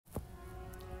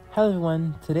Hello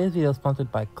everyone, today's video is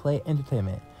sponsored by Clay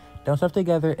Entertainment. Don't Starve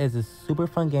Together is a super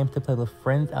fun game to play with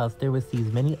friends as it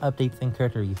receives many updates and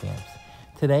character revamps.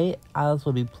 Today, Alice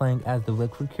will be playing as the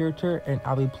Liquid character and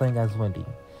I'll be playing as Wendy.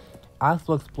 Alice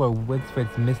will explore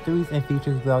Wickford's mysteries and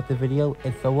features throughout the video,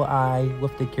 and so will I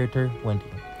with the character Wendy.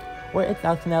 It's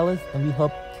Alex and Alice, and we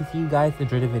hope to see you guys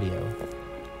enjoy the video.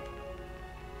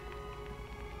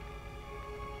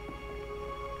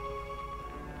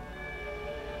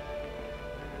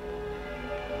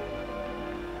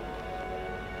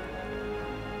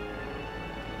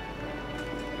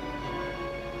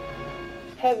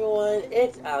 Hey everyone,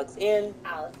 it's Alex and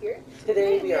Alice here.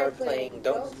 Today we are playing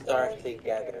Don't Starve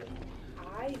Together.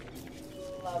 I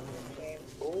love this game.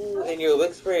 Ooh, and your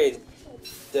Wickford,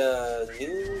 the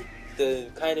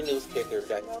kind of news character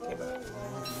that came out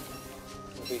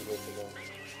a few years ago.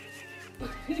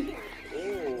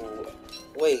 Ooh,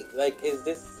 wait, like is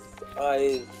this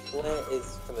Flint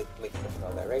is from the mix and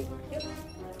all that, right? Yep.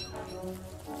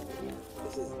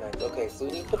 This is nice. Okay, so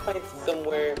we need to find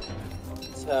somewhere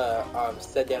to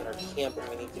set down our camp, and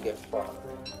we need to get far.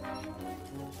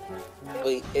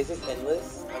 Wait, is this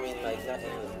endless? I mean, like not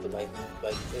endless, but like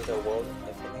is the world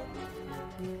infinite?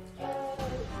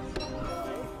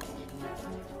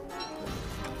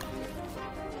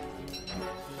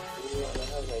 Ooh, I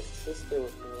have my sister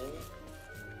with me.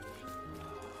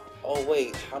 Oh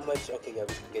wait, how much? Okay, yeah,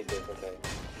 we can get this. Okay.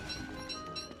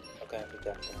 Okay, I think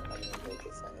that's I'm gonna make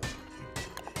this sign.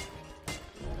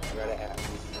 I gotta ask.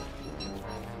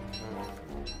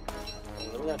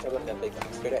 Let me not talk about that big.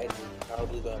 I'm scared that it's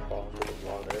probably gonna fall into the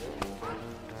water.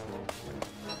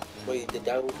 Wait, did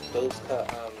those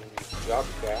drop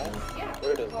grass? Yeah. What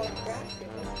are those Grass.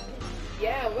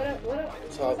 Yeah. What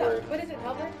is it?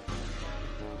 Halberd?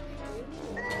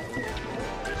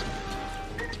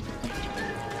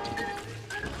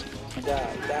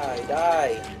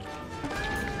 Die!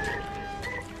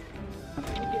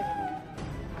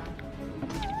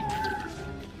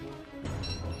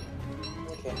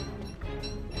 Okay.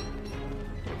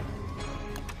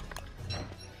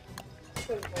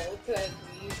 So gold, because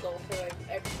we use gold for like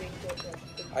everything.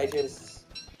 I just.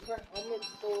 For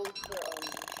helmets gold, for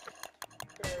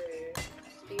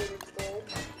steel it's gold.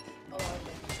 A lot of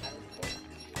things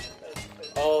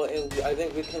gold. Oh, and I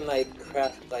think we can like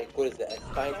craft like what is it? A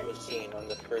science machine on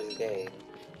the first day.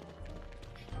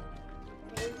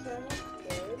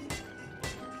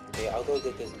 Okay, I'll go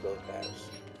get this gold badge.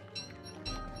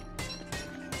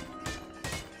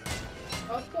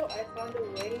 Also, I found a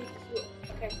way to.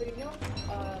 Okay, so you know,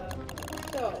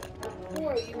 so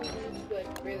before you used to like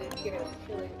really get a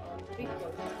killing on big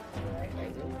boats, right?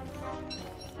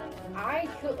 I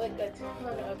killed like a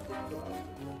ton of big boats,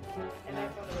 and I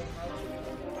found a way how to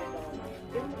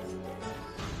kill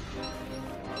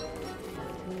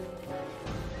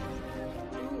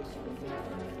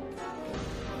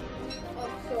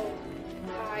so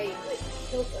I like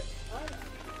killed a ton.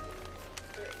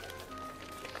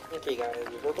 Okay, guys,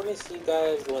 we're going to see you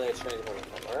guys when I turn the morning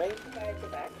home, alright? Okay, go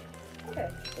back. Okay.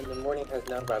 And the morning has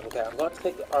now arrived. Okay, I'm going to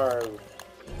take our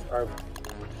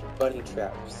bunny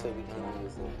trap so we can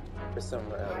use it for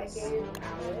somewhere else. I gave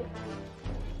Alex,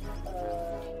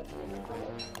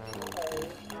 because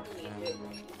he needs it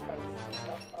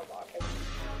stuff a lot.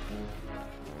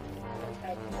 I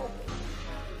have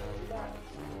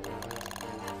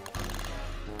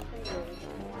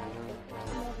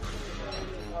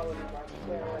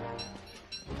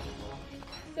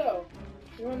So,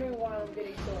 you're wondering why I'm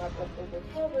getting so hyped up over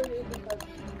Harvard is because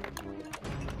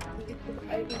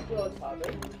I can kill a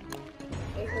Harvard.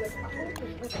 And so if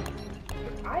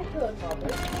I kill a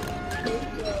Harvard, they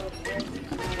will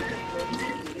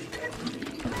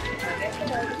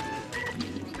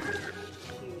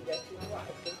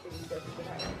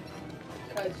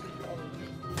because she's only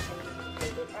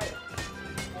favorite item.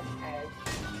 As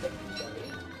the story.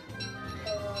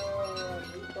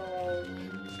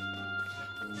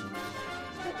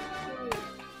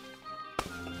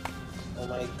 Oh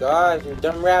my gosh, you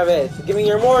dumb rabbits! Give me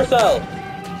your morsel!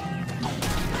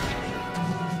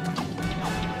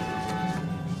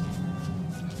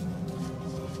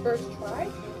 First try?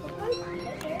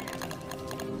 Okay.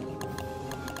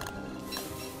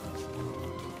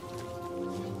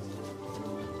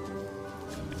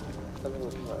 Something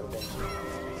with more adventure.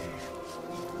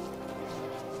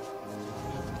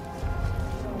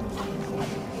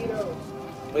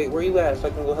 Wait, where you at so I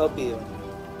can go help you?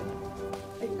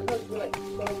 Because we're like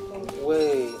so close.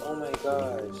 Wait, oh my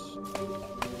gosh.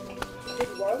 Did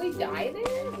Warley die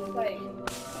there? Like,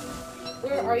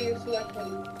 where are you so I can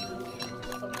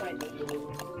find you?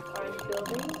 I'm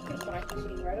building the science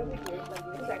machine right over here, so I'm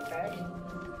doing backpack.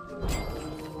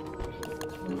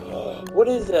 What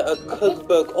is it? A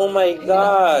cookbook? Oh my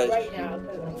gosh! Right now,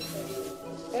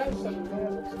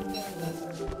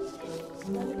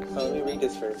 Oh, let me read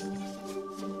this first.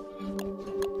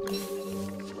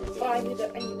 Oh, I need to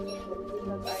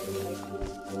because I like.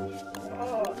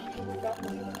 Oh,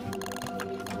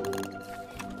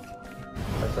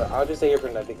 So I'll just stay here for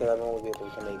now because I won't be able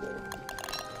to make it.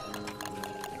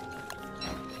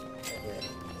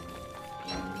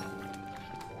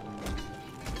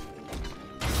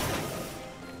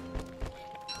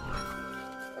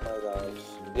 Oh my gosh.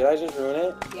 Did I just ruin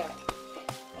it? Yeah.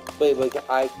 Wait, but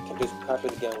I can just craft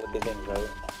it again with the things, right?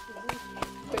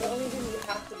 But the only thing you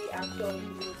have to be actual you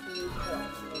need to use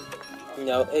for.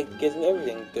 No, it gives me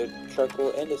everything. The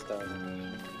charcoal and the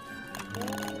stone. But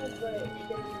it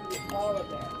gives you all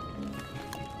of it.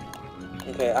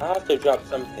 Okay, I have to drop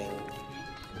something.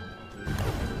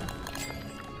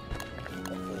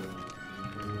 Okay.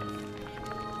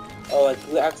 Oh, like,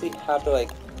 we actually have to,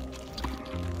 like...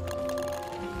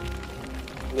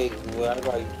 Wait, why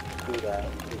do I do that?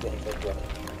 Do the insect well?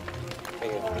 Okay.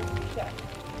 Check.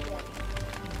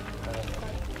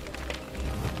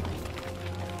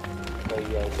 So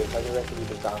yeah, the second recipe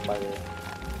just got on fire.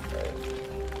 Alright.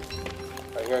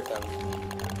 Alright, here it comes.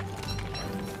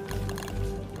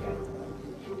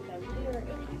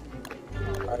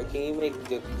 Alright, can you make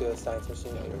the science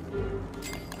machine later?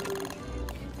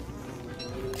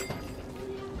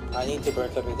 I need to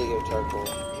burn something to get charcoal.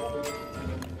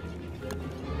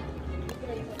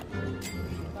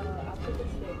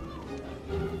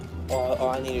 All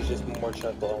I need is just more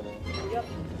charcoal only. Yep.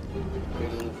 3,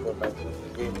 4, 5, 6,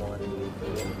 3 more.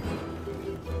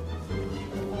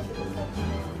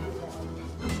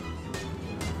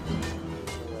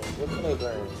 What can I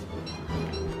burn?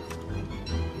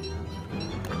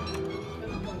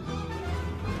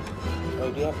 Oh,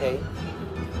 do you have hay?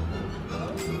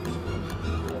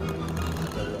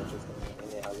 And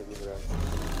then I'll give you the rest.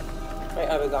 Alright,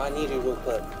 Abigail, I need you real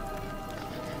quick.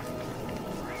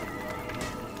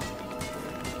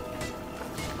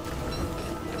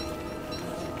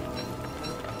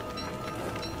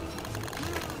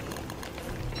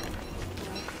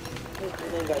 I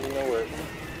ain't got no work.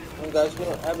 Oh my gosh, you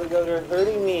know, Abigail, they're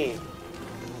hurting me.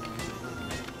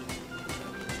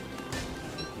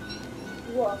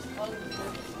 What?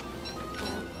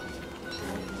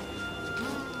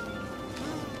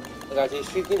 I got you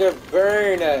shooting their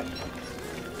burn.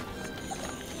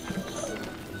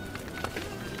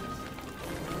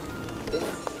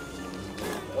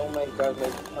 Oh my god, my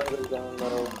tongue is down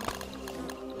low.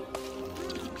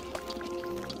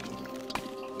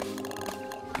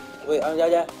 Wait,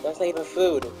 yeah, that's not even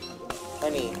food.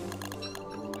 Honey.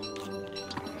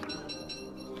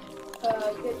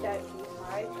 Get that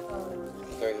high.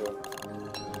 There you go.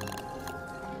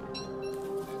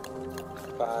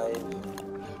 5,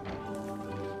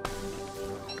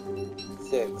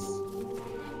 6.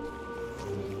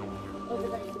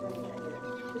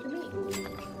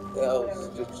 Oh,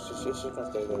 just gonna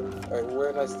stay there. Alright, where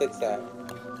are my sticks at?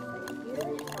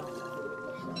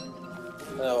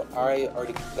 No, I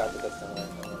already got the sticks on.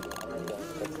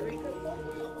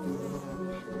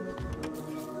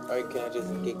 Alright, can I just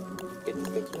get the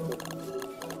sticks real quick?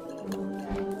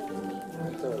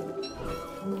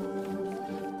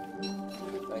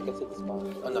 I guess it's spawn.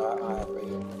 Oh no, I have it right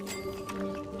here.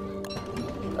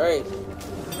 Alright.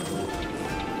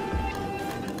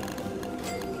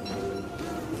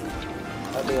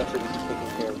 I think I should be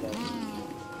taking care of them.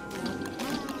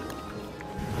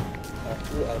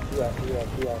 After.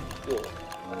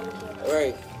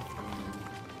 Alright.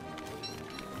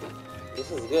 This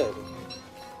is good.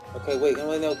 Okay, wait, you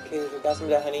know, okay, got some of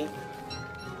that honey?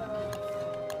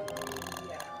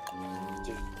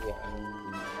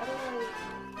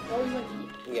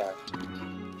 Yeah.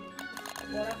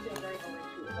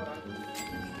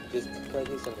 Just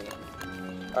quickly something.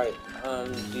 Alright,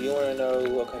 do you want to know,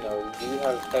 okay, no, do you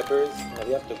have peppers? No,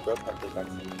 we have to grow peppers,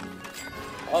 actually.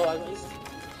 Oh, I just...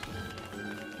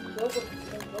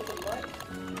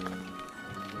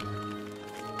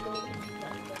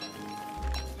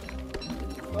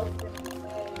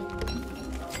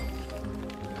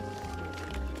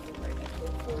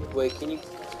 Wait, can you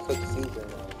cook seeds or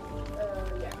not?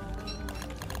 Yeah.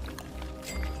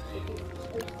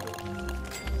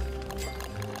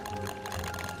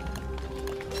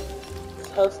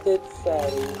 Toasted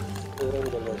fatty, really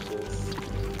delicious.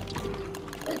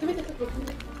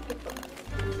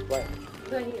 What?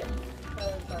 I need it.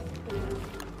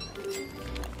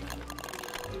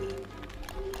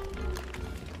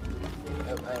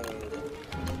 I need it.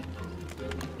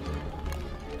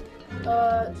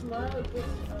 Tomorrow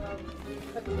just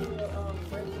cut the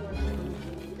bread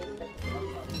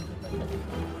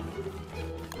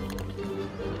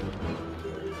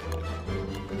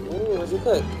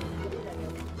cook.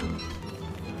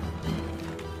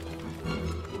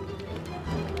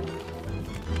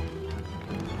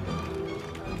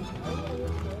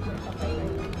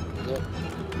 Yep.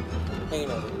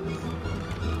 Hanging on it.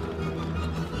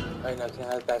 Alright, now can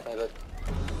I have back my look?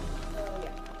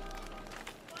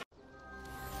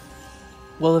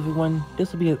 Well, everyone,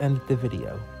 this will be the end of the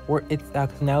video. It's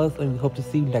Alex and Alice, and we hope to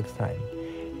see you next time.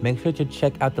 Make sure to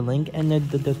check out the link in the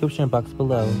description box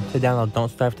below to download Don't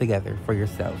Starve Together for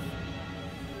yourself.